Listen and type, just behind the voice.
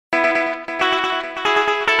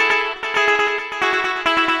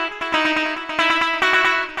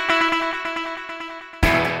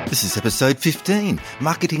This is episode 15,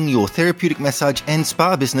 Marketing Your Therapeutic Massage and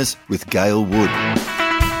Spa Business with Gail Wood.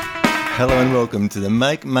 Hello and welcome to the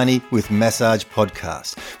Make Money with Massage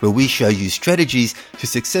podcast, where we show you strategies to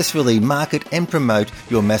successfully market and promote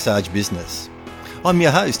your massage business. I'm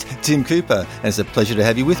your host, Tim Cooper, and it's a pleasure to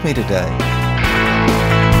have you with me today.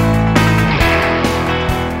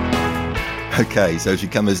 Okay, so it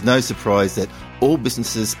should come as no surprise that all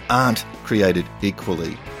businesses aren't created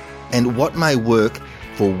equally. And what may work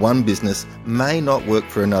for one business may not work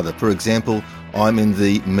for another. For example, I'm in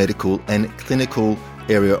the medical and clinical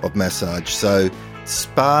area of massage, so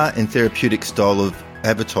spa and therapeutic style of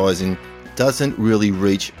advertising doesn't really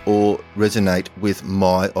reach or resonate with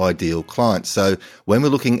my ideal client. So when we're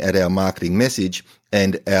looking at our marketing message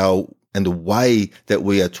and the way that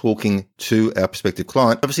we are talking to our prospective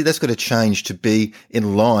client, obviously that's got to change to be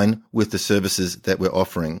in line with the services that we're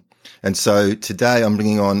offering. And so today I'm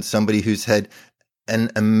bringing on somebody who's had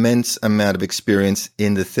an immense amount of experience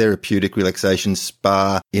in the therapeutic relaxation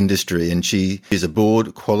spa industry. And she is a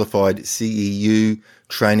board qualified CEU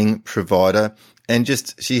training provider. And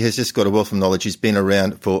she has just got a wealth of knowledge. She's been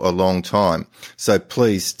around for a long time. So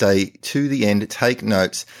please stay to the end, take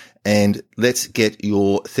notes, and let's get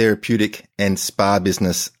your therapeutic and spa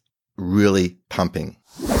business really pumping.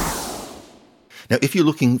 Now, if you're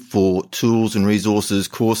looking for tools and resources,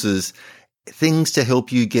 courses, things to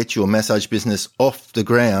help you get your massage business off the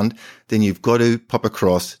ground, then you've got to pop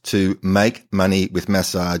across to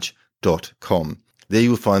makemoneywithmassage.com. There you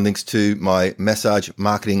will find links to my Massage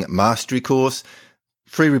Marketing Mastery course,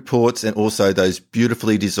 free reports, and also those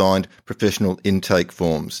beautifully designed professional intake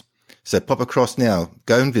forms. So pop across now.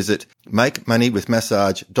 Go and visit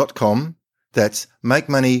makemoneywithmassage.com. That's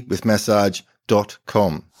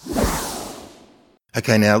makemoneywithmassage.com.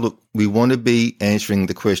 Okay, now look, we want to be answering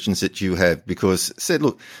the questions that you have because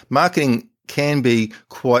marketing can be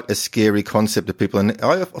quite a scary concept to people. And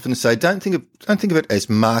I often say, don't think of it as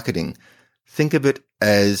marketing. Think of it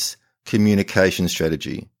as communication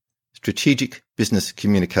strategy, strategic business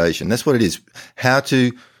communication. That's what it is. How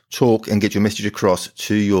to talk and get your message across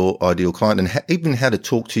to your ideal client, and even how to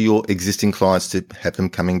talk to your existing clients to have them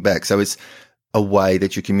coming back. So it's a way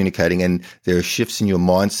that you're communicating, and there are shifts in your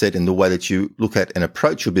mindset and the way that you look at and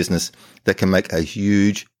approach your business that can make a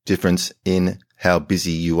huge difference in how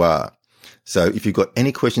busy you are. So if you've got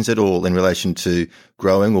any questions at all in relation to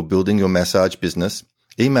growing or building your massage business,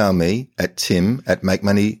 email me at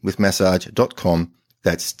tim@makemoneywithmassage.com.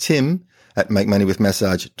 That's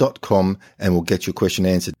tim@makemoneywithmassage.com, and we'll get your question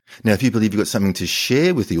answered. Now, if you believe you've got something to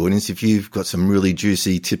share with the audience, if you've got some really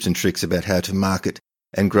juicy tips and tricks about how to market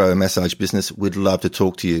and grow a massage business, we'd love to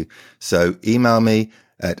talk to you. So email me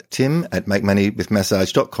at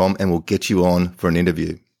tim@makemoneywithmassage.com and we'll get you on for an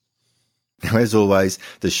interview. Now, as always,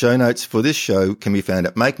 the show notes for this show can be found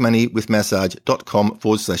at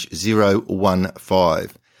makemoneywithmassage.com/015.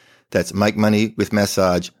 That's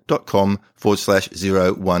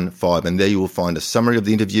makemoneywithmassage.com/015. And there you will find a summary of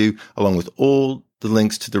the interview along with all the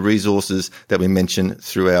links to the resources that we mentioned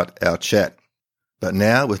throughout our chat. But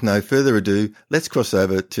now, with no further ado, let's cross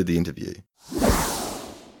over to the interview.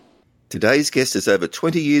 Today's guest has over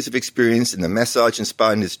 20 years of experience in the massage and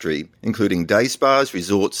spa industry, including day spas,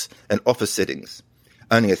 resorts, and office settings.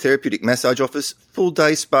 Owning a therapeutic massage office,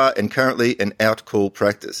 full-day spa, and currently an out-call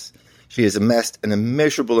practice. She has amassed an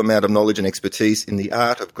immeasurable amount of knowledge and expertise in the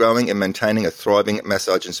art of growing and maintaining a thriving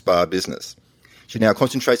massage and spa business. She now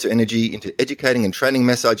concentrates her energy into educating and training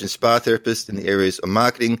massage and spa therapists in the areas of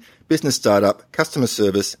marketing, business startup, customer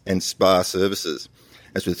service, and spa services.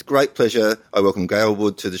 It's with great pleasure I welcome Gail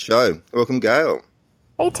Wood to the show. Welcome, Gail.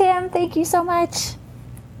 Hey, Tim. Thank you so much.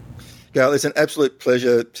 Gail, it's an absolute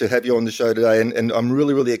pleasure to have you on the show today, and I'm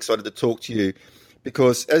really, really excited to talk to you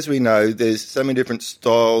because, as we know, there's so many different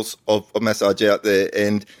styles of massage out there,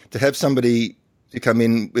 and to have somebody to come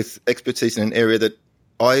in with expertise in an area that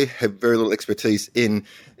I have very little expertise in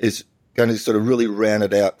is going to sort of really round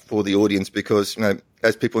it out for the audience because,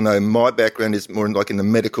 as people know, my background is more in the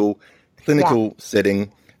medical, clinical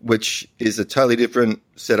setting, which is a totally different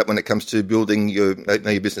setup when it comes to building your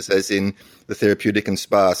business as in the therapeutic and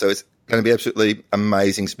spa. So it's going to be absolutely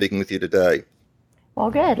amazing speaking with you today.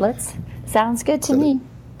 Well, good. Sounds good to me.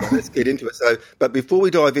 Let's get into it. But before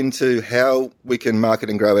we dive into how we can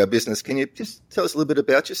market and grow our business, can you just tell us a little bit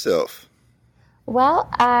about yourself? Well,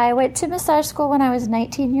 I went to massage school when I was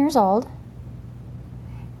 19 years old.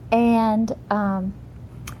 And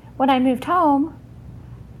when I moved home,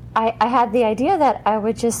 I had the idea that I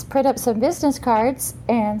would just print up some business cards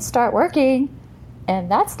and start working. And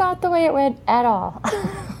that's not the way it went at all.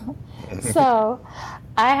 So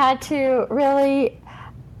I had to really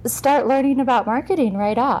start learning about marketing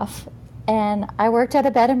right off. And I worked at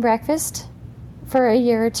a bed and breakfast for a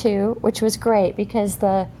year or two, which was great because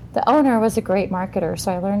the owner was a great marketer,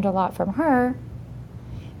 so I learned a lot from her.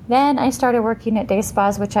 Then I started working at day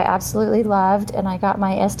spas, which I absolutely loved, and I got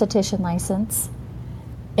my esthetician license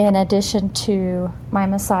in addition to my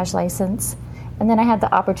massage license. And then I had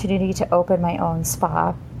the opportunity to open my own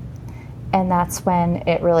spa. And that's when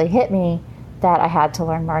it really hit me that I had to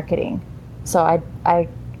learn marketing. So I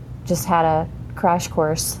just had a crash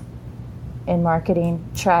course in marketing,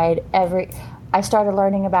 I started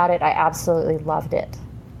learning about it. I absolutely loved it.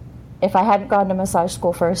 If I hadn't gone to massage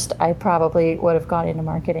school first, I probably would have gone into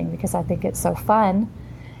marketing because I think it's so fun.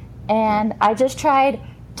 And I just tried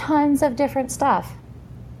tons of different stuff.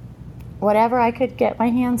 Whatever I could get my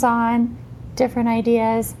hands on, different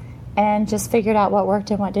ideas, and just figured out what worked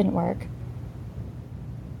and what didn't work.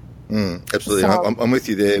 Absolutely. So, I'm with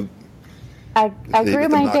you there. I grew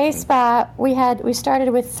my day spa. We started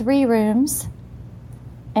with 3 rooms,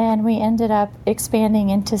 and we ended up expanding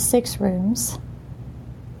into 6 rooms.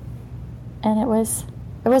 And it was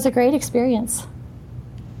a great experience.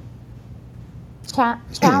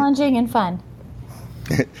 Challenging and fun.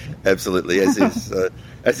 Absolutely, as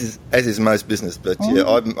is most business. But yeah,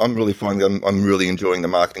 I'm really finding I'm really enjoying the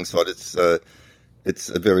marketing side. It's a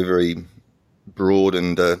very, very broad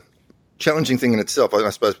and challenging thing in itself. I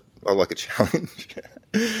suppose I like a challenge.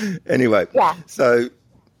 Anyway, yeah. So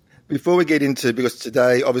before we get into, because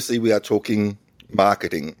today obviously we are talking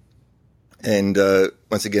marketing. And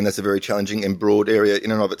once again, that's a very challenging and broad area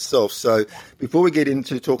in and of itself. So before we get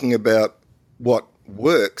into talking about what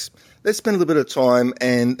works, let's spend a little bit of time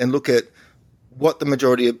and look at what the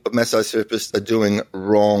majority of massage therapists are doing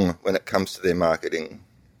wrong when it comes to their marketing.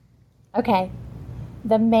 Okay.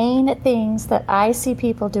 The main things that I see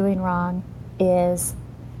people doing wrong is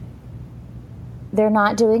they're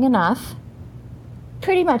not doing enough,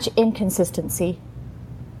 pretty much inconsistency.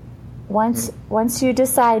 Once you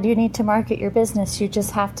decide you need to market your business, you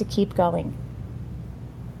just have to keep going.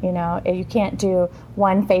 You know, you can't do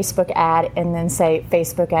one Facebook ad and then say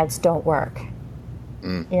Facebook ads don't work.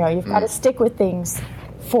 You know, you've got to stick with things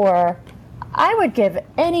for, I would give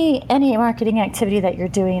any marketing activity that you're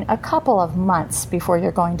doing a couple of months before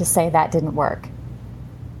you're going to say that didn't work.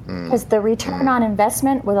 Because the return on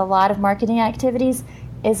investment with a lot of marketing activities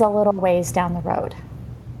is a little ways down the road.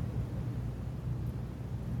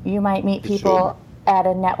 You might meet people at a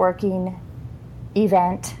networking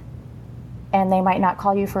event and they might not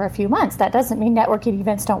call you for a few months. That doesn't mean networking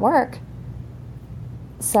events don't work.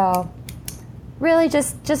 So really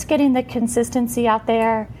just getting the consistency out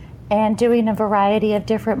there and doing a variety of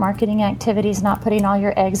different marketing activities, not putting all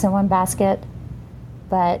your eggs in one basket,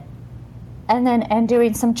 and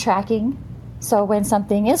doing some tracking. So when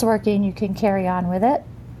something is working, you can carry on with it.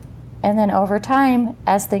 And then over time,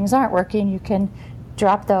 as things aren't working, you can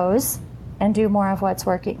drop those and do more of what's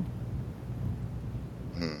working.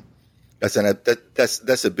 That's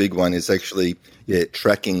a big one, is actually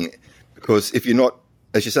tracking, because if you're not,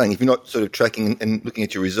 as you're saying, if you're not sort of tracking and looking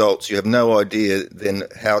at your results, you have no idea then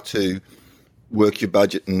how to work your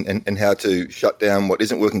budget and how to shut down what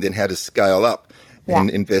isn't working, then how to scale up and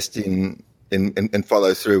invest in and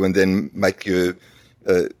follow through, and then make your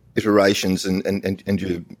iterations and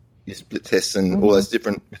your split tests and all those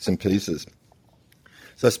different bits and pieces.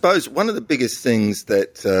 So I suppose one of the biggest things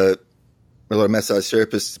that a lot of massage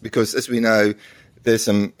therapists, because as we know, there's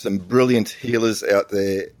some brilliant healers out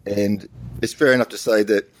there, and it's fair enough to say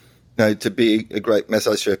that, you know, to be a great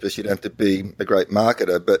massage therapist, you don't have to be a great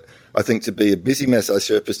marketer. But I think to be a busy massage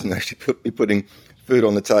therapist and actually be putting food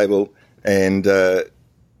on the table and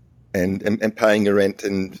paying your rent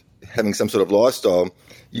and having some sort of lifestyle,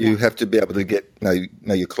 you have to be able to get know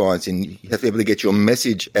your clients, and you have to be able to get your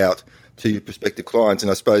message out to your prospective clients.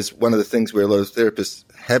 And I suppose one of the things where a lot of therapists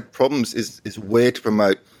have problems is where to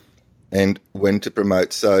promote and when to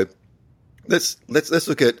promote. So let's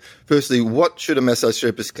look at, firstly, what should a massage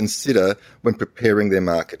therapist consider when preparing their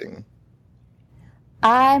marketing?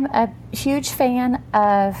 I'm a huge fan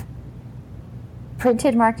of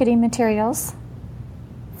printed marketing materials,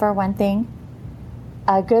 for one thing,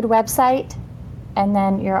 a good website, and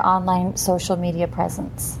then your online social media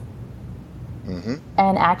presence.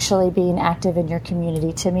 And actually being active in your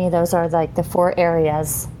community. To me, those are like the 4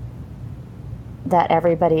 areas that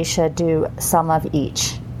everybody should do some of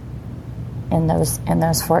each in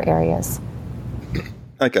those 4 areas.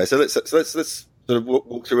 Okay, so let's sort of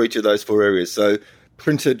walk through each of those 4 areas. So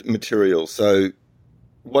printed materials. So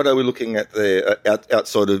what are we looking at there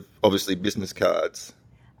outside of obviously business cards?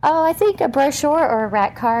 Oh, I think a brochure or a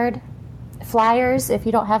rack card flyers. If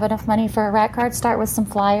you don't have enough money for a rack card, start with some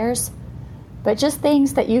flyers. But just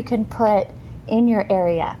things that you can put in your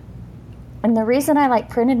area. And the reason I like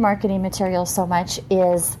printed marketing materials so much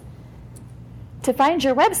is to find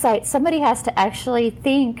your website, somebody has to actually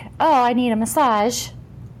think, oh, I need a massage.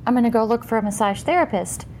 I'm going to go look for a massage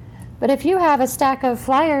therapist. But if you have a stack of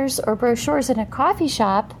flyers or brochures in a coffee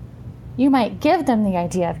shop, you might give them the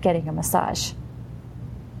idea of getting a massage.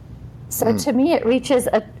 So to me, it reaches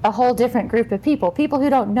a whole different group of people who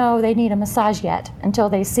don't know they need a massage yet until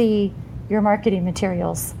they see your marketing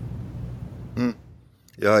materials.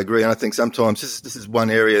 Yeah, I agree. And I think sometimes this is one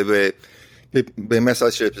area where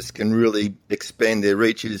massage therapists can really expand their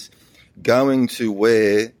reach, is going to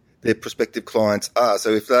where their prospective clients are. So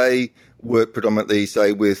if they work predominantly,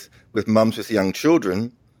 say, with mums with young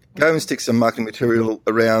children, go and stick some marketing material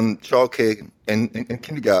around childcare and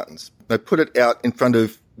kindergartens. They put it out in front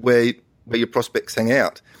of where your prospects hang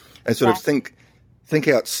out, and sort of think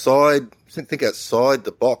outside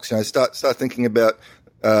the box. Start thinking about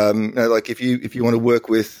like if you want to work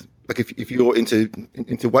with, like if you're into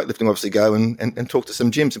weightlifting, obviously go and talk to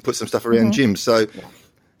some gyms and put some stuff around gyms.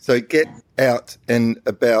 So get out and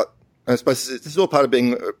about. I suppose this is all part of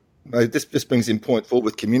being. This brings in point 4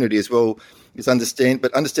 with community as well. Is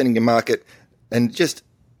understanding your market and just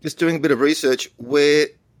doing a bit of research. Where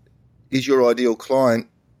is your ideal client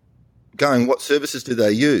going? What services do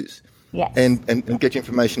they use? Yes. And get your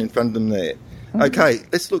information in front of them there. Okay,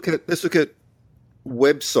 let's look at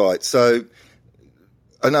websites. So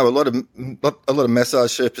I know a lot of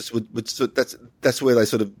massage therapists would that's where they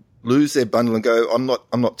sort of lose their bundle and go, I'm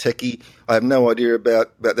not techie. I have no idea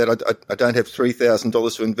about that. I don't have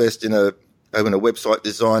 $3,000 to invest in a website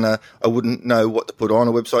designer. I wouldn't know what to put on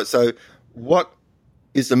a website. So what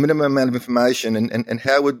is the minimum amount of information, and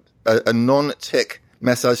how would a non-tech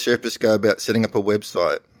massage therapist go about setting up a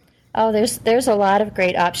website? Oh, there's a lot of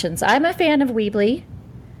great options. I'm a fan of Weebly.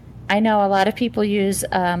 I know a lot of people use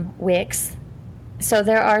Wix. So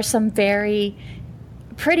there are some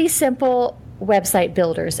pretty simple website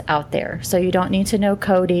builders out there. So you don't need to know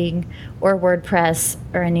coding or WordPress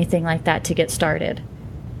or anything like that to get started.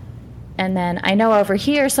 And then I know over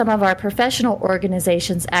here some of our professional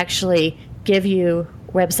organizations actually give you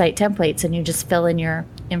website templates and you just fill in your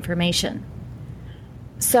information.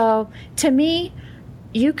 So to me,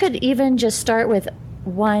 you could even just start with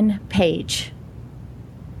one page,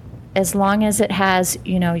 as long as it has,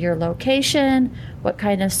 your location, what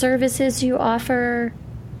kind of services you offer,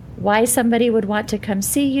 why somebody would want to come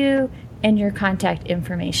see you, and your contact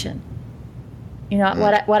information.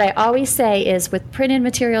 What I always say is, with printed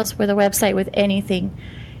materials, with a website, with anything,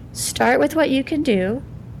 start with what you can do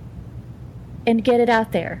and get it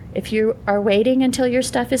out there. If you are waiting until your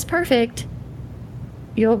stuff is perfect,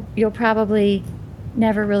 you'll probably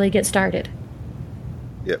never really get started.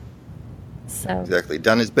 Yep. So exactly.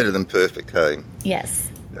 Done is better than perfect, hey? Yes.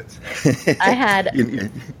 I had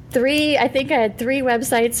three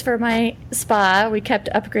websites for my spa. We kept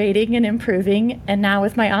upgrading and improving, and now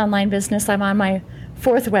with my online business, I'm on my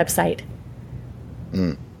 4th website.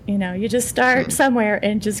 You just start somewhere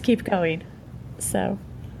and just keep going. So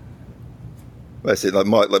I said,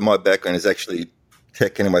 my background is actually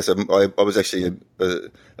tech anyway. So I was actually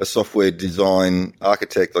a software design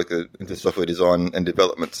architect, into software design and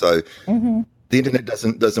development. So the internet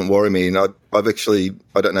doesn't worry me, and I've actually,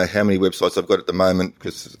 I don't know how many websites I've got at the moment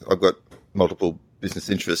because I've got multiple business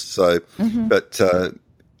interests. So, but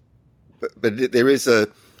there is I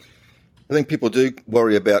think people do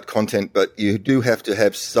worry about content, but you do have to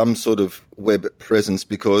have some sort of web presence,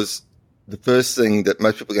 because the first thing that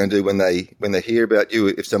most people are going to do when they hear about you,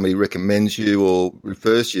 if somebody recommends you or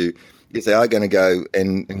refers you, is they are going to go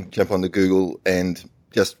and jump onto Google and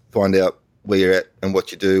just find out where you're at and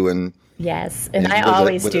what you do. And yes, and I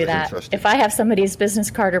always do that. If I have somebody's business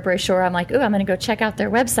card or brochure, I'm like, I'm going to go check out their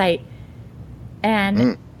website.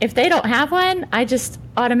 And if they don't have one, I just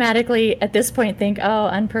automatically at this point think,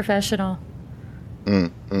 unprofessional.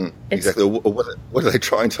 Exactly. What are they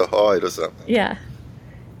trying to hide or something? Yeah.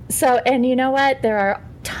 So, and you know what? There are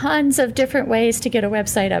tons of different ways to get a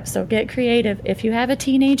website up. So get creative. If you have a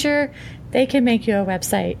teenager, they can make you a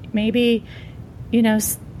website. Maybe,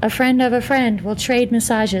 a friend of a friend will trade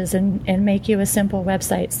massages and make you a simple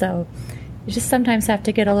website. So you just sometimes have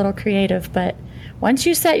to get a little creative. But once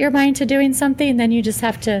you set your mind to doing something, then you just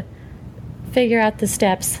have to figure out the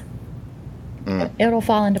steps. It'll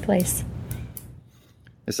fall into place.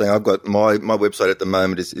 Saying I've got my website at the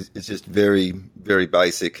moment is just very, very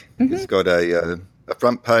basic. It's got a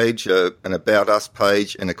front page, an About Us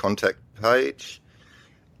page, and a contact page.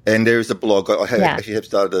 And there is a blog. I actually have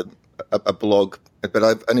started a blog, but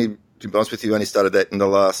I've only to be honest with you, only started that in the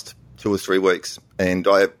last 2 or 3 weeks, and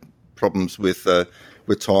I have problems with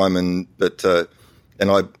time, but the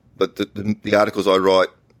articles I write,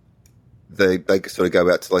 they sort of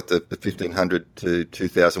go out to like the 1,500 to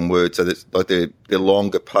 2,000 words, so that's like they're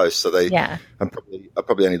longer posts. So I'm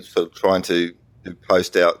probably only sort of trying to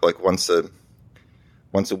post out like once a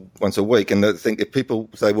week. And I think if people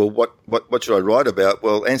say, well, what should I write about?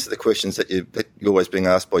 Well, answer the questions that you're always being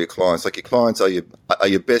asked by your clients. Like, your clients are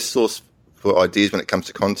your best source for ideas when it comes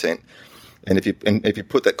to content. And if you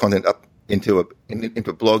put that content up into a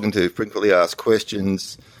blog, into frequently asked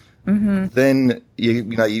questions, then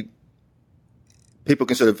you people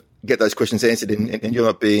can sort of get those questions answered, and you're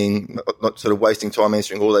not sort of wasting time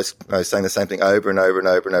answering all those, saying the same thing over and over and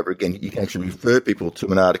over and over again. You can actually refer people to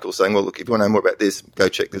an article saying, well, look, if you want to know more about this, go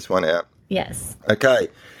check this one out. Yes. Okay.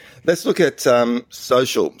 Let's look at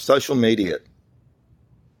social media.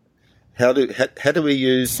 How do we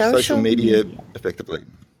use social media effectively?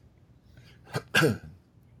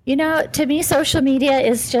 To me, social media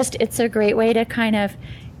is it's a great way to kind of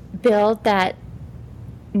build that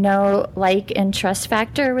know, like, and trust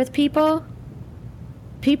factor with people.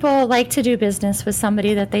 People like to do business with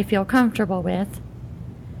somebody that they feel comfortable with.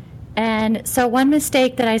 And so one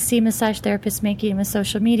mistake that I see massage therapists making with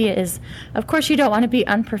social media is, of course, you don't want to be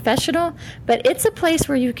unprofessional, but it's a place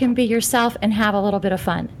where you can be yourself and have a little bit of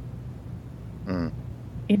fun.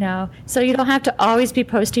 So you don't have to always be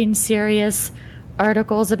posting serious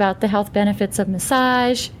articles about the health benefits of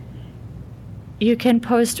massage. You can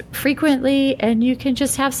post frequently, and you can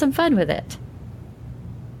just have some fun with it.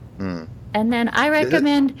 And then I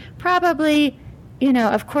recommend probably,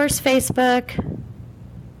 of course, Facebook,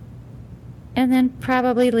 and then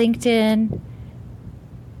probably LinkedIn.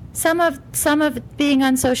 Some of being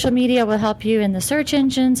on social media will help you in the search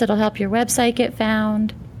engines. It'll help your website get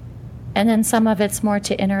found. And then some of it's more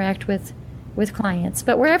to interact with clients.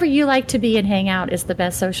 But wherever you like to be and hang out is the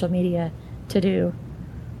best social media to do.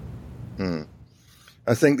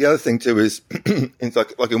 I think the other thing too is, it's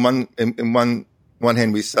like in one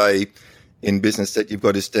hand we say in business that you've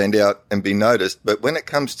got to stand out and be noticed, but when it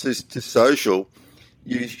comes to social,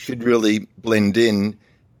 you should really blend in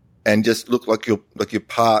and just look like you're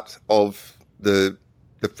part of the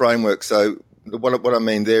framework. So what I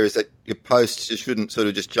mean there is that your posts just shouldn't sort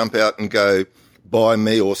of just jump out and go buy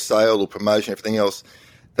me or sale or promotion, everything else.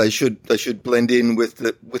 They should blend in with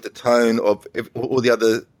the tone of all the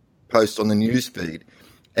other posts on the news feed.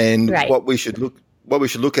 And right. what we should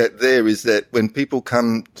look at there is that when people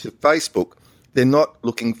come to Facebook, they're not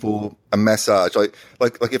looking for a massage. Like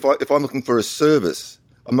if I'm looking for a service,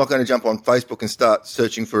 I'm not going to jump on Facebook and start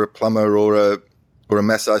searching for a plumber or a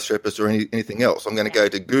massage therapist or anything else. I'm going to go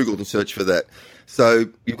to Google to search for that. So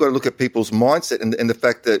you've got to look at people's mindset and the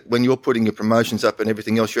fact that when you're putting your promotions up and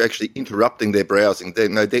everything else, you're actually interrupting their browsing. They're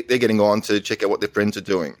getting on to check out what their friends are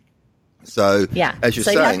doing. So as you're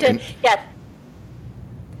saying, you have to,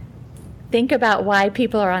 think about why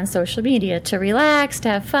people are on social media: to relax, to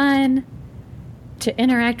have fun, to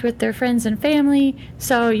interact with their friends and family.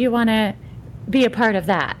 So you want to be a part of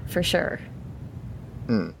that for sure.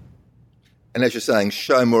 And as you're saying,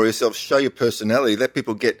 show more of yourself, show your personality, let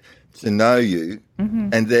people get to know you.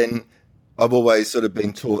 And then I've always sort of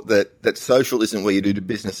been taught that social isn't where you do the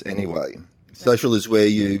business anyway. Social is where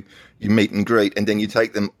you meet and greet, and then you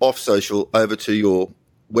take them off social over to your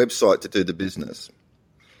website to do the business.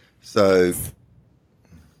 So,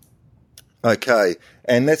 okay,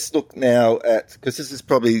 and let's look now at, because this is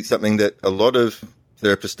probably something that a lot of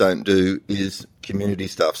therapists don't do, is community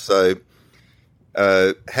stuff. So,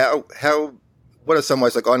 what are some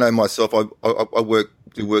ways? Like, I know myself, I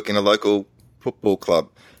do work in a local football club.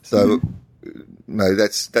 So,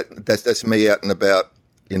 that's me out and about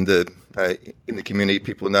in the community.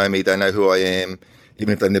 People know me; they know who I am,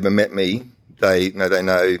 even if they've never met me. They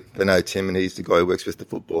know Tim, and he's the guy who works with the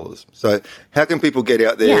footballers. So how can people get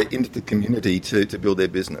out there into the community to build their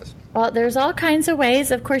business? Well, there's all kinds of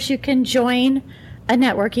ways. Of course, you can join a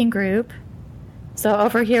networking group. So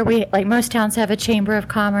over here, most towns have a chamber of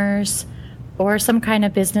commerce or some kind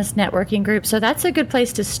of business networking group. So that's a good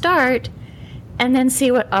place to start and then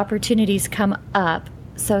see what opportunities come up.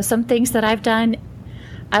 So some things that I've done,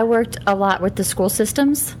 I worked a lot with the school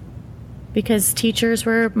systems, because teachers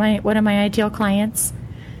were one of my ideal clients.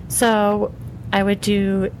 So I would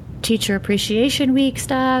do Teacher Appreciation Week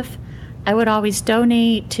stuff. I would always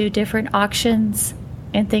donate to different auctions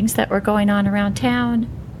and things that were going on around town.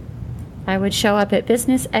 I would show up at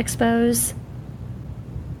business expos.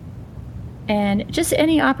 And just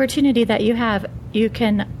any opportunity that you have, you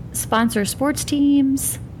can sponsor sports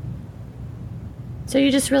teams. So you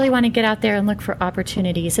just really want to get out there and look for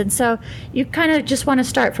opportunities. And so you kind of just want to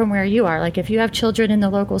start from where you are. Like if you have children in the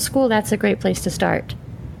local school, that's a great place to start.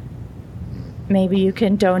 Maybe you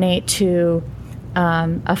can donate to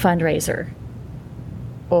a fundraiser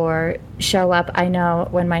or show up. I know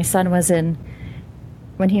when my son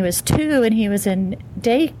when he was 2 and he was in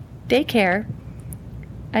daycare,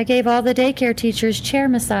 I gave all the daycare teachers chair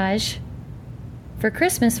massage for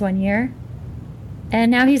Christmas one year. And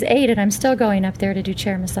now he's 8 and I'm still going up there to do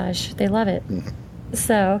chair massage. They love it.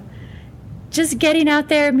 So just getting out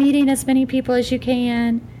there, meeting as many people as you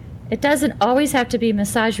can. It doesn't always have to be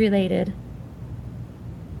massage related.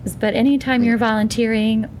 But anytime you're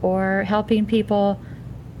volunteering or helping people,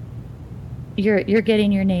 you're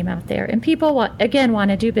getting your name out there. And people, want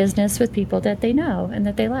to do business with people that they know and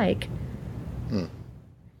that they like.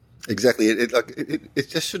 Exactly. It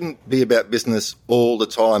just shouldn't be about business all the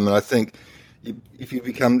time. And I think if you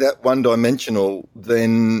become that one-dimensional,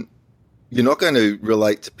 then you're not going to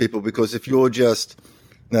relate to people, because if you're just,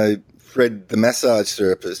 Fred the massage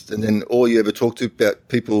therapist, and then all you ever talk to about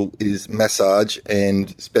people is massage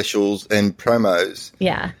and specials and promos,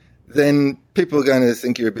 then people are going to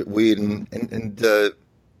think you're a bit weird and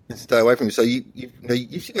stay away from you. So you've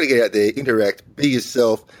got to get out there, interact, be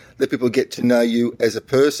yourself, let people get to know you as a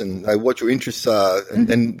person, know what your interests are,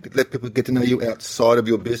 and let people get to know you outside of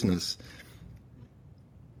your business.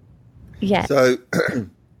 Yeah. So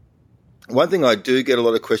one thing I do get a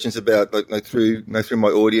lot of questions about, through my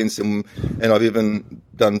audience, and I've even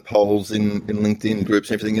done polls in LinkedIn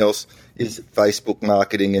groups and everything else, is Facebook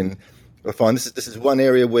marketing. And I find this is one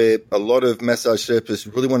area where a lot of massage therapists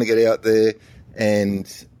really want to get out there and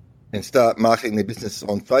start marketing their business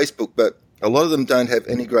on Facebook, but a lot of them don't have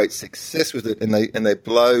any great success with it, and they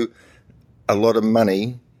blow a lot of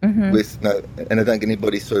money and they don't get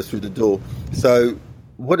anybody sort of through the door. So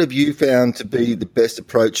what have you found to be the best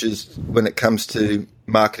approaches when it comes to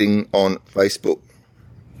marketing on Facebook?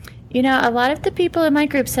 A lot of the people in my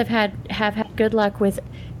groups have had good luck with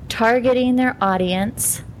targeting their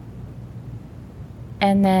audience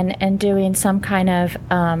and doing some kind of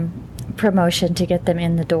promotion to get them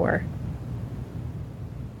in the door.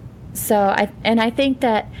 So I think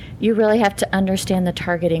that you really have to understand the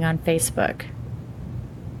targeting on Facebook.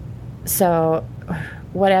 So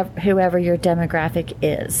whoever your demographic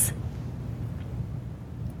is.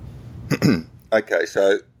 Okay,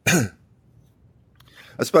 so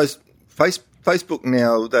I suppose Facebook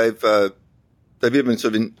now they've even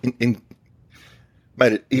sort of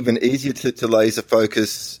made it even easier to laser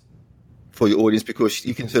focus for your audience, because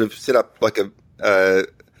you can sort of set up like a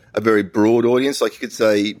very broad audience. Like you could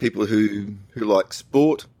say people who like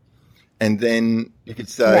sport, and then you could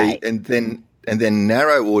say and then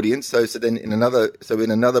narrow audience. So then in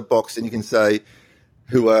another box, then you can say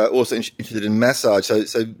who are also interested in massage.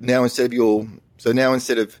 So now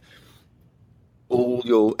instead of all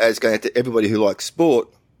your ads going out to everybody who likes sport,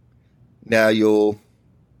 now you're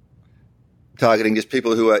targeting just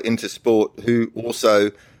people who are into sport who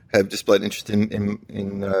also have displayed interest in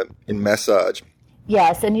massage.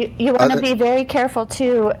 Yes, and you want to be very careful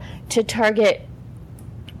to target.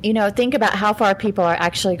 Think about how far people are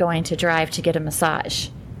actually going to drive to get a massage.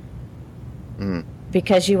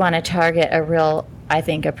 Because you want to target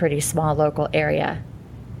a pretty small local area.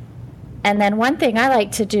 And then one thing I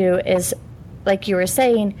like to do is, like you were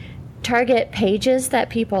saying, target pages that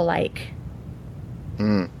people like.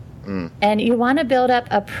 And you want to build up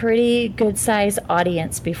a pretty good size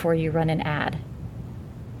audience before you run an ad.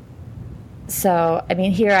 So,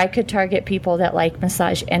 here I could target people that like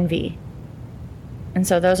Massage Envy. And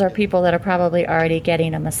so those are people that are probably already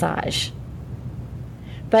getting a massage.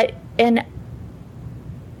 But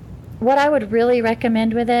what I would really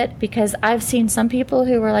recommend with it, because I've seen some people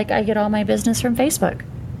who were like, I get all my business from Facebook.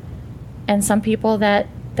 And some people that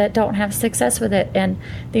don't have success with it. And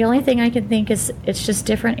the only thing I can think is it's just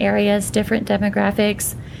different areas, different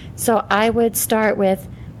demographics. So I would start with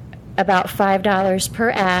about $5 per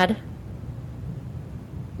ad.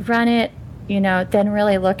 Run it. Then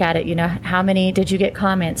really look at it. How many did you get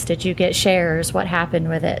comments? Did you get shares? What happened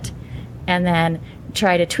with it? And then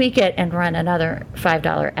try to tweak it and run another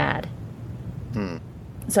 $5 ad.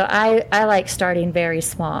 So I like starting very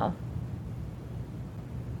small.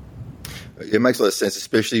 It makes a lot of sense,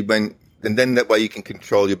 especially and then that way you can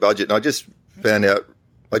control your budget. And I just ran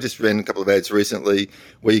a couple of ads recently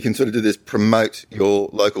where you can sort of do this, promote your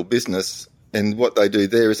local business. And what they do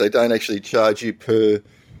there is they don't actually charge you per,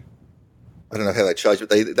 I don't know how they charge, but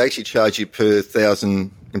they actually charge you per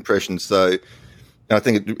 1,000 impressions. So I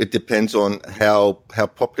think it depends on how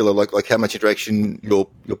popular, like how much interaction your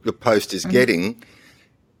post is getting.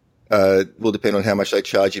 will depend on how much they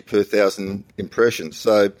charge you per 1,000 impressions.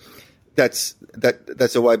 So that's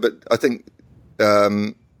a way. But I think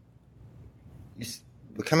we're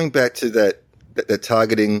coming back to that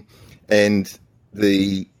targeting and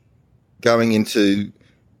the going into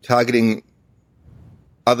targeting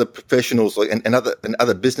other professionals and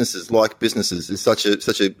other businesses like businesses is such a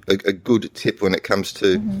good tip when it comes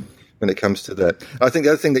to that. I think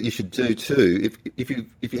the other thing that you should do too, if you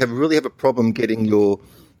really have a problem getting your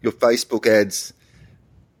Facebook ads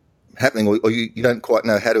happening, or you don't quite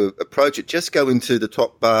know how to approach it, just go into the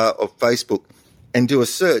top bar of Facebook and do a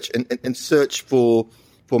search and search for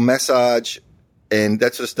massage and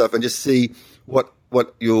that sort of stuff, and just see what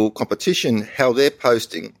your competition, how they're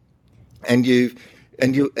posting, and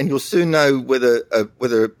you'll soon know whether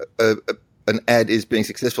an ad is being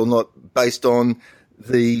successful or not based on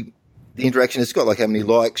the interaction it's got, like how many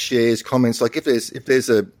likes, shares, comments. Like if there's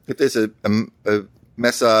a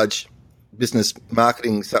massage business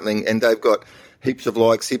marketing something and they've got heaps of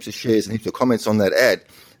likes, heaps of shares, and heaps of comments on that ad,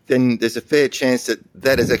 then there's a fair chance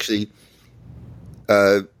that has actually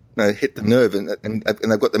hit the nerve and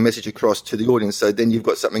they've got the message across to the audience. So then you've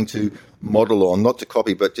got something to model on, not to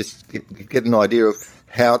copy, but just get an idea of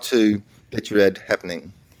how to get your ad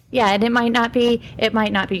happening. Yeah, and it might not be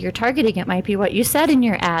your targeting. It might be what you said in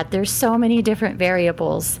your ad. There's so many different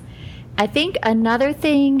variables. I think another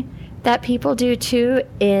thing that people do too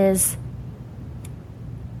is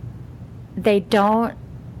they don't.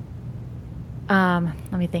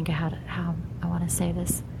 Let me think of how I want to say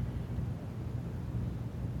this.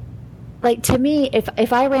 Like, to me,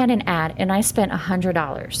 if I ran an ad and I spent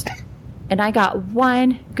 $100 and I got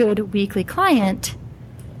one good weekly client,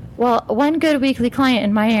 well, one good weekly client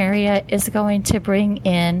in my area is going to bring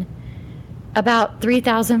in about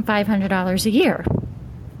 $3,500 a year.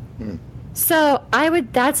 So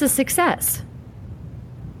that's a success,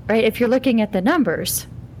 right? If you're looking at the numbers.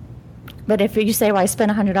 But if you say, well, I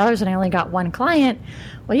spent $100 and I only got one client,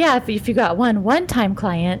 well, yeah, if you got one-time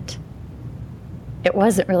client, it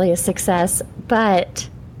wasn't really a success. But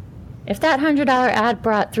if that $100 ad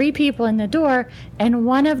brought 3 people in the door and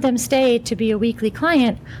one of them stayed to be a weekly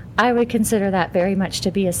client, I would consider that very much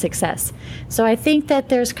to be a success. So I think that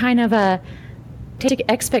there's kind of a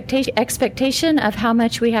expectation of how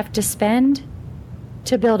much we have to spend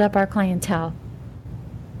to build up our clientele.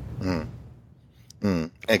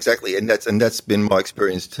 Exactly, and that's been my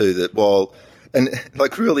experience too. That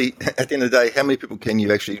really, at the end of the day, how many people can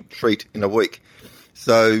you actually treat in a week?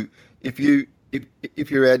 So if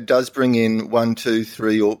your ad does bring in 1, 2,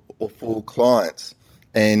 3, or 4 clients,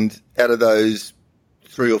 and out of those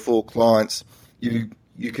 3 or 4 clients, you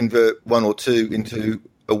convert 1 or 2 into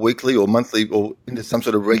a weekly or monthly or into some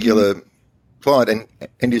sort of regular client,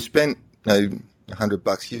 and you spent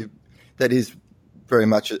 $100, that is very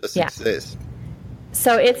much a success. Yeah.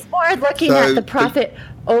 So it's more looking at the profit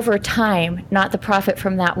over time, not the profit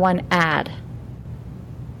from that one ad.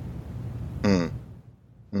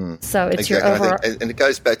 So it's your overall, and it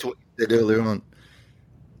goes back to what you said earlier on.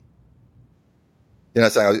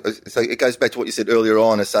 So it goes back to what you said earlier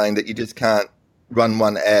on, as saying that you just can't run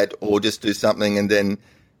one ad or just do something and then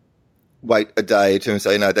wait a day or two and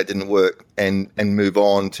say, no, that didn't work, and move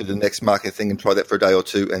on to the next marketing thing and try that for a day or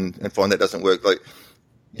two and find that doesn't work. Like,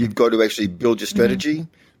 you've got to actually build your strategy,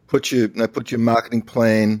 put your marketing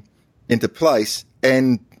plan into place,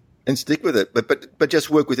 and stick with it. But just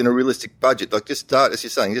work within a realistic budget. Like, just start, as you're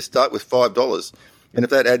saying, just start with $5. And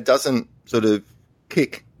if that ad doesn't sort of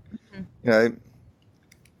kick, and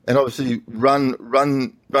obviously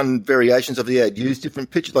run variations of the ad. Use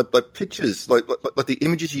different pictures, like pictures, like the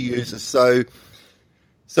images you use are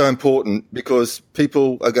so important, because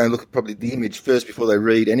people are going to look at probably the image first before they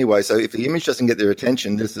read anyway. So if the image doesn't get their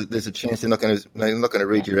attention, there's a chance they're not going to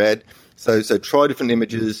read your ad. So try different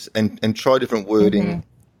images and try different wording,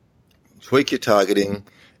 tweak your targeting,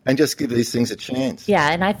 and just give these things a chance. Yeah,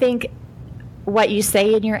 and I think what you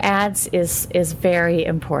say in your ads is very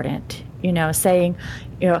important. Saying,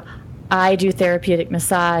 I do therapeutic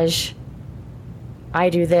massage, I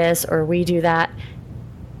do this, or we do that.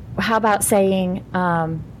 How about saying,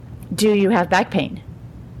 do you have back pain?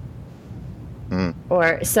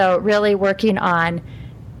 Or so really working on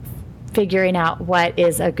figuring out what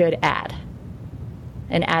is a good ad.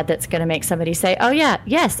 An ad that's going to make somebody say, oh yeah,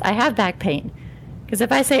 yes, I have back pain. Because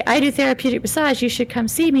if I say, I do therapeutic massage, you should come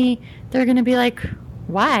see me, they're going to be like,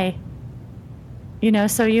 why?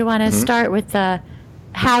 So you want to start with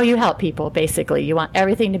how you help people, basically. You want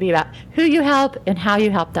everything to be about who you help and how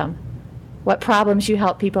you help them. What problems you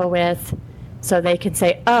help people with, so they can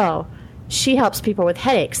say, oh, she helps people with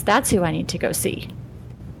headaches. That's who I need to go see.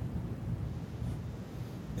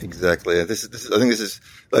 Exactly. This is. I think this is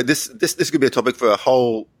like this could be a topic for a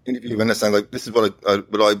whole interview. And I'm saying like this is what I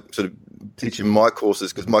sort of teach in my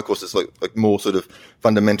courses, because my course is like more sort of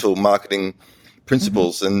fundamental marketing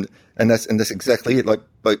principles, and that's exactly it. Like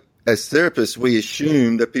as therapists, we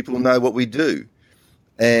assume that people know what we do,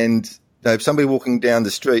 and if somebody walking down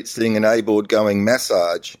the street seeing an A board going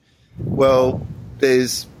massage, well,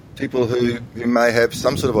 there's people who may have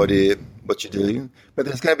some sort of idea what you do, but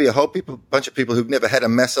there's going to be a whole bunch of people who've never had a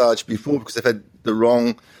massage before because they've had the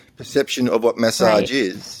wrong perception of what massage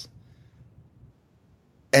is.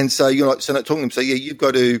 And so you're not talking to them. So yeah, you've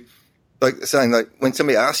got to, like saying, like when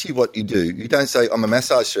somebody asks you what you do, you don't say I'm a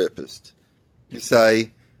massage therapist. You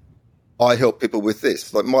say I help people with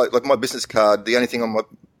this. Like my business card, the only thing on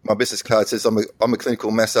my business card says I'm a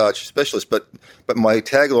clinical massage specialist, but my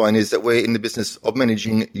tagline is that we're in the business of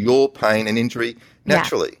managing your pain and injury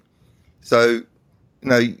naturally. Yeah. So,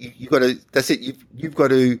 you've got to. That's it. You've got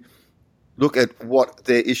to look at what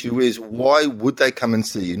their issue is. Why would they come and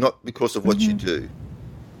see you? Not because of what you do.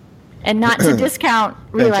 And not to discount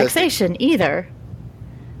relaxation either,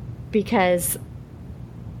 because,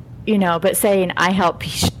 but saying I help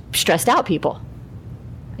stressed out people.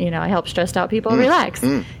 I help stressed out people relax.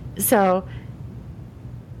 So,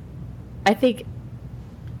 I think.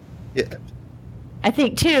 Yeah. I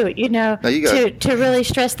think, too, to really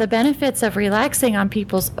stress the benefits of relaxing on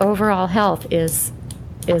people's overall health is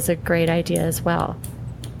a great idea as well.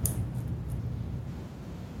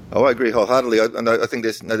 Oh, I agree wholeheartedly. I think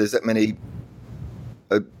there's that many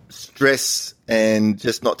stress and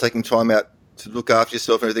just not taking time out to look after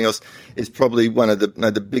yourself and everything else is probably one of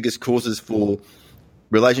the biggest causes for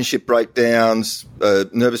relationship breakdowns,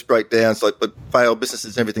 nervous breakdowns, but failed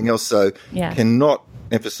businesses and everything else. So cannot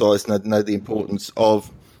emphasise the importance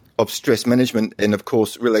of stress management, and of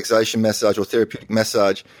course relaxation massage or therapeutic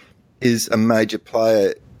massage is a major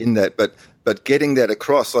player in that. But getting that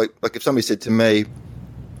across, like if somebody said to me,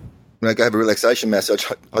 when I go have a relaxation massage,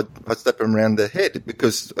 I'd slap them around the head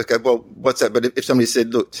because okay, well, what's that? But if somebody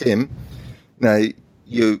said, look, Tim,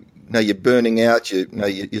 you're burning out,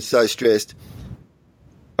 you're so stressed,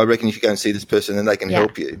 I reckon you should go and see this person and they can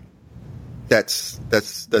help you. That's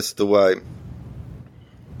the way.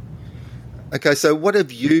 Okay, so what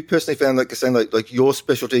have you personally found, like your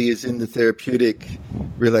specialty is in the therapeutic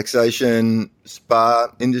relaxation spa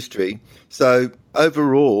industry. So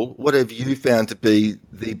overall, what have you found to be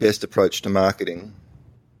the best approach to marketing?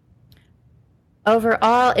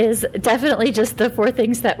 Overall is definitely just the 4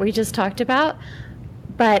 things that we just talked about,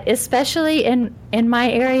 but especially in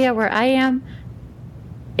my area where I am,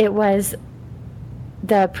 it was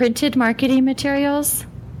the printed marketing materials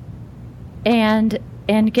and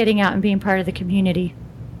getting out and being part of the community.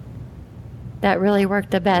 That really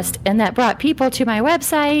worked the best. And that brought people to my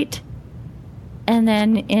website and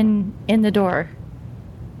then in the door.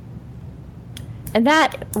 And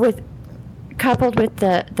that coupled with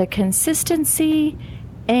the consistency,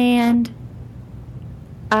 and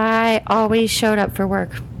I always showed up for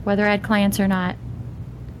work, whether I had clients or not.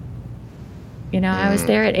 I was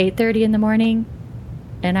there at 8:30 in the morning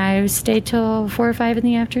and I stayed till 4 or 5 in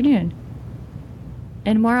the afternoon.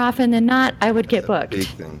 And more often than not, I would get booked. Big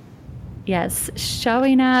thing. Yes,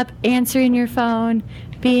 showing up, answering your phone,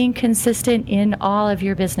 being consistent in all of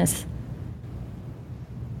your business.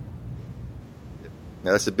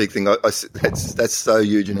 Now, that's a big thing. That's so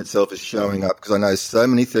huge in itself, is showing up, because I know so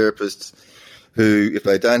many therapists who, if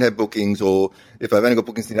they don't have bookings, or if they've only got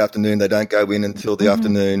bookings in the afternoon, they don't go in until the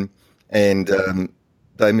afternoon, and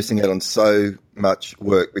they're missing out on so much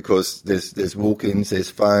work because there's walk-ins, there's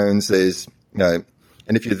phones, there's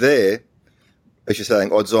and if you're there, as you're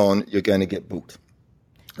saying, odds on you're going to get booked.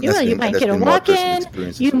 You might get a walk-in.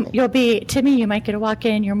 You'll be, to me, you might get a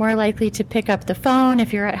walk-in. You're more likely to pick up the phone.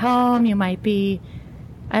 If you're at home, you might be,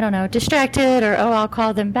 I don't know, distracted, or, I'll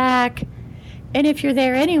call them back. And if you're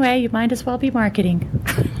there anyway, you might as well be marketing.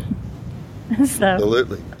 So.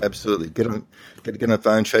 Absolutely. Get on the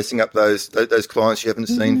phone, chasing up those clients you haven't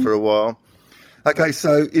seen for a while. Okay,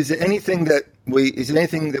 so is there anything that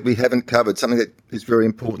we haven't covered, something that is very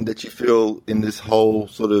important that you feel in this whole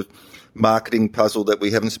sort of marketing puzzle that we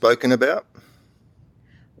haven't spoken about?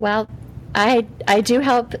 Well, I do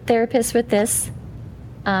help therapists with this,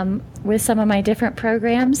 with some of my different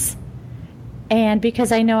programs. And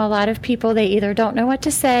because I know a lot of people, they either don't know what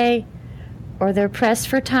to say or they're pressed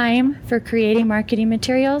for time for creating marketing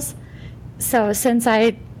materials. So since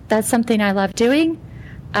that's something I love doing,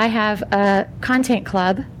 I have a content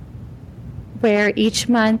club where each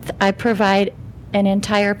month I provide an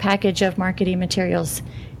entire package of marketing materials.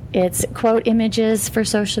 It's quote images for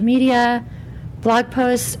social media, blog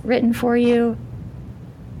posts written for you,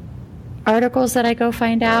 articles that I go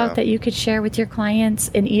find out that you could share with your clients,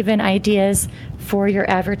 and even ideas for your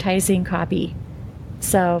advertising copy.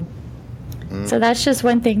 So that's just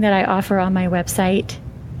one thing that I offer on my website.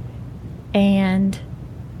 And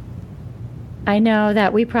I know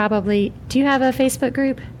that we probably, do you have a Facebook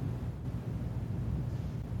group?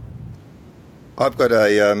 I've got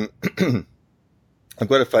a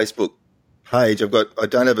Facebook page. I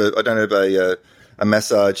don't have a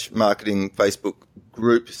massage marketing Facebook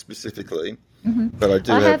group specifically, but I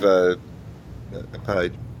do have a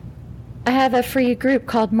page. I have a free group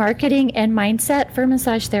called Marketing and Mindset for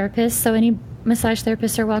Massage Therapists, so any massage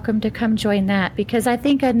therapists are welcome to come join that, because I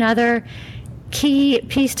think another key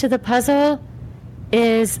piece to the puzzle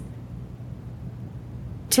is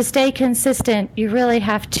to stay consistent. You really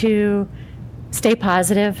have to stay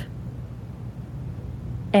positive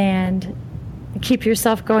and keep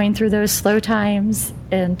yourself going through those slow times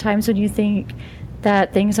and times when you think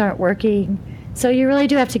that things aren't working. So you really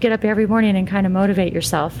do have to get up every morning and kind of motivate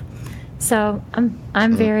yourself. So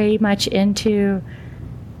I'm very much into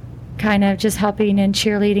kind of just helping and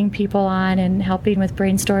cheerleading people on and helping with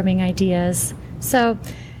brainstorming ideas. So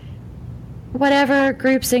whatever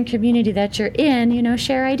groups and community that you're in,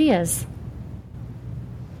 share ideas.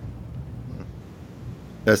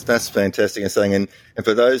 That's fantastic. And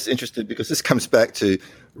for those interested, because this comes back to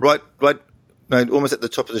right almost at the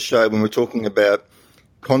top of the show when we're talking about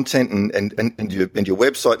content and your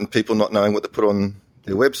website and people not knowing what to put on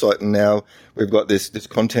their website. And now we've got this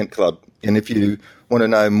content club. And if you want to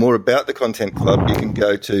know more about the content club, you can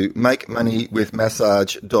go to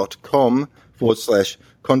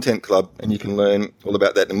makemoneywithmassage.com/content club, and you can learn all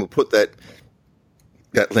about that. And we'll put that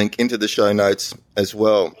link into the show notes as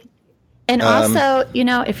well. And also,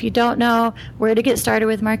 if you don't know where to get started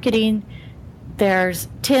with marketing, there's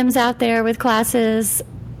Tim's out there with classes,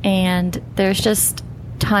 and there's just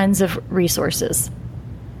tons of resources.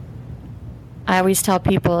 I always tell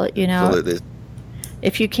people, Absolutely.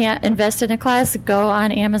 If you can't invest in a class, go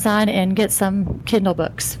on Amazon and get some Kindle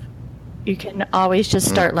books. You can always just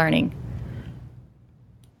start learning.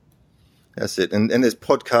 That's it. And there's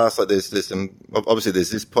podcasts, like there's some, obviously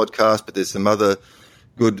there's this podcast, but there's some other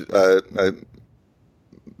good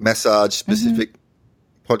massage specific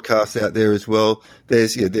podcasts out there as well. There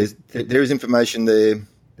is information there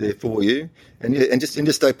for you, and just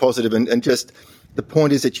stay positive, and just the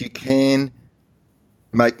point is that you can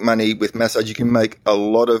make money with massage. You can make a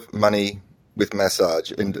lot of money with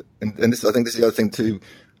massage, and this, I think this is the other thing too.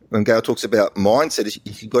 When Gail talks about mindset, is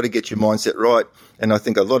you've got to get your mindset right. And I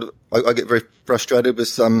think I get very frustrated with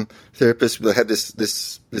some therapists that have this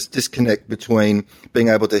disconnect between being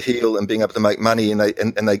able to heal and being able to make money, and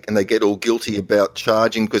they get all guilty about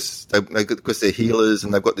charging because they're healers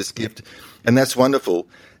and they've got this gift, and that's wonderful.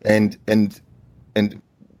 And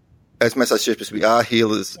as massage therapists, we are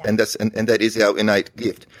healers, and that is our innate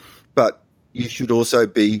gift. But you should also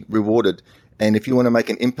be rewarded. And if you want to make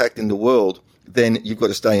an impact in the world, then you've got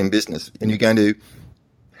to stay in business, and you're going to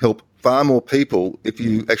help far more people if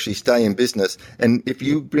you actually stay in business. And if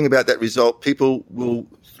you bring about that result, people will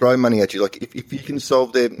throw money at you. Like if you can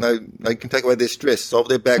solve they can take away their stress, solve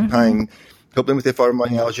their back pain, help them with their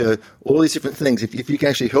fibromyalgia, all these different things. If you can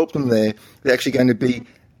actually help them there, they're actually going to be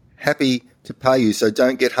happy to pay you. So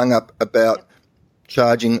don't get hung up about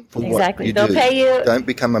charging for what you do. They'll pay you. Don't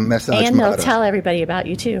become a massage and martyr. They'll tell everybody about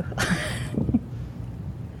you too.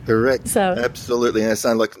 Correct. So absolutely, and it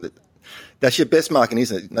sounds like that's your best marketing,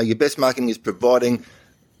 isn't it? No, your best marketing is providing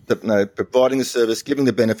the service, giving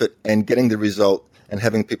the benefit, and getting the result, and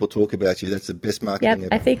having people talk about you. That's the best marketing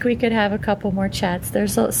ever. I think we could have a couple more chats.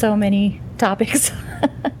 There's so many topics.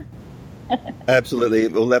 Absolutely,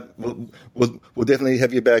 we'll definitely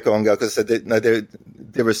have you back on, Gail, because I said there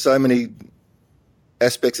are so many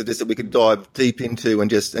aspects of this that we could dive deep into and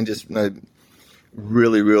just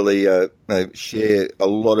really share a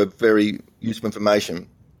lot of very useful information.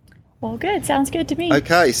 Well, good. Sounds good to me.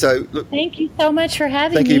 Okay, so look. Thank you so much for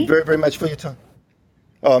having me. Thank you very, very much for your time.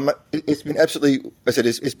 It's been absolutely. I said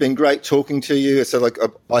it's been great talking to you. So,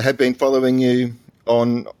 I have been following you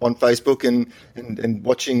on Facebook and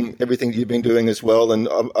watching everything you've been doing as well. And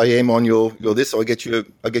I am on your list. So I get your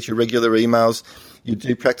regular emails. You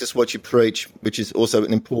do practice what you preach, which is also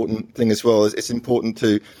an important thing as well. It's important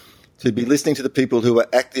to be listening to the people who are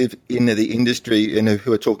active in the industry and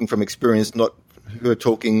who are talking from experience, not who are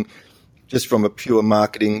talking just from a pure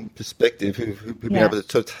marketing perspective, who've been able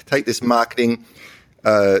to take these marketing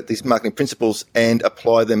principles and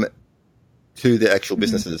apply them to their actual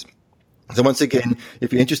businesses. So once again,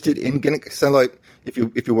 if you're interested in getting, so like, if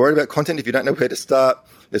you're worried about content, if you don't know where to start,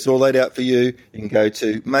 it's all laid out for you. You can go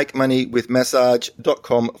to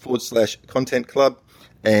makemoneywithmassage.com/content club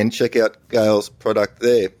and check out Gail's product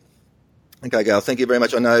there. Okay, Gail, thank you very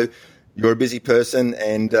much. I know you're a busy person,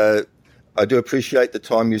 and I do appreciate the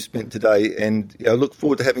time you spent today, and I look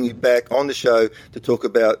forward to having you back on the show to talk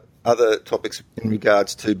about other topics in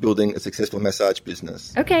regards to building a successful massage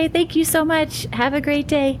business. Okay, thank you so much. Have a great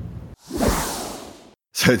day.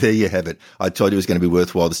 So there you have it. I told you it was going to be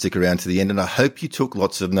worthwhile to stick around to the end, and I hope you took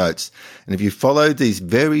lots of notes. And if you follow these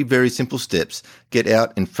very, very simple steps, get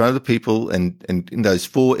out in front of the people and in those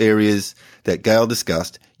 4 areas that Gail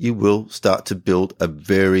discussed, you will start to build a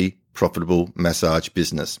very profitable massage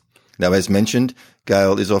business. Now, as mentioned,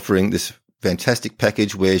 Gail is offering this fantastic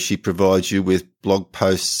package where she provides you with blog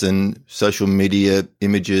posts and social media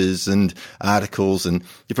images and articles and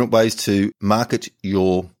different ways to market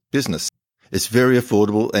your business. It's very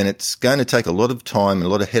affordable, and it's going to take a lot of time and a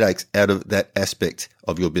lot of headaches out of that aspect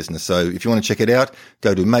of your business. So if you want to check it out,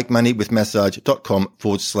 go to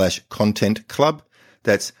makemoneywithmassage.com/content club.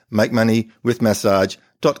 That's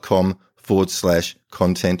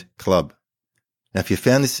makemoneywithmassage.com/content club. Now, if you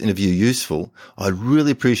found this interview useful, I'd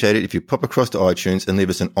really appreciate it if you pop across to iTunes and leave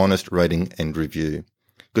us an honest rating and review.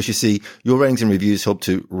 Because you see, your ratings and reviews help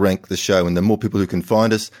to rank the show, and the more people who can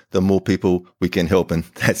find us, the more people we can help, and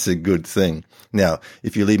that's a good thing. Now,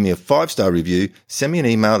 if you leave me a 5-star review, send me an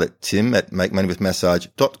email at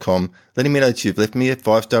tim@makemoneywithmassage.com, letting me know that you've left me a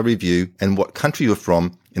 5-star review and what country you're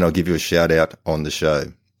from, and I'll give you a shout out on the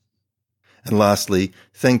show. And lastly,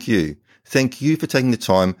 thank you. Thank you for taking the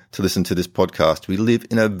time to listen to this podcast. We live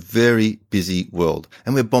in a very busy world,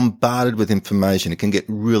 and we're bombarded with information. It can get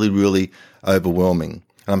really, really overwhelming.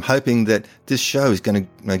 And I'm hoping that this show is going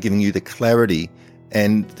to giving you the clarity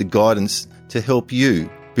and the guidance to help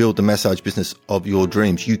you build the massage business of your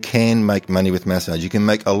dreams. You can make money with massage. You can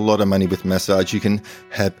make a lot of money with massage. You can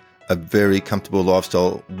have a very comfortable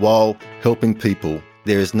lifestyle while helping people.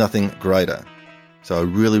 There is nothing greater. So I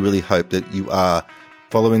really, really hope that you are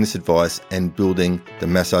following this advice and building the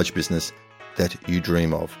massage business that you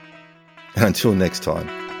dream of. And until next time,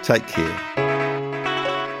 take care.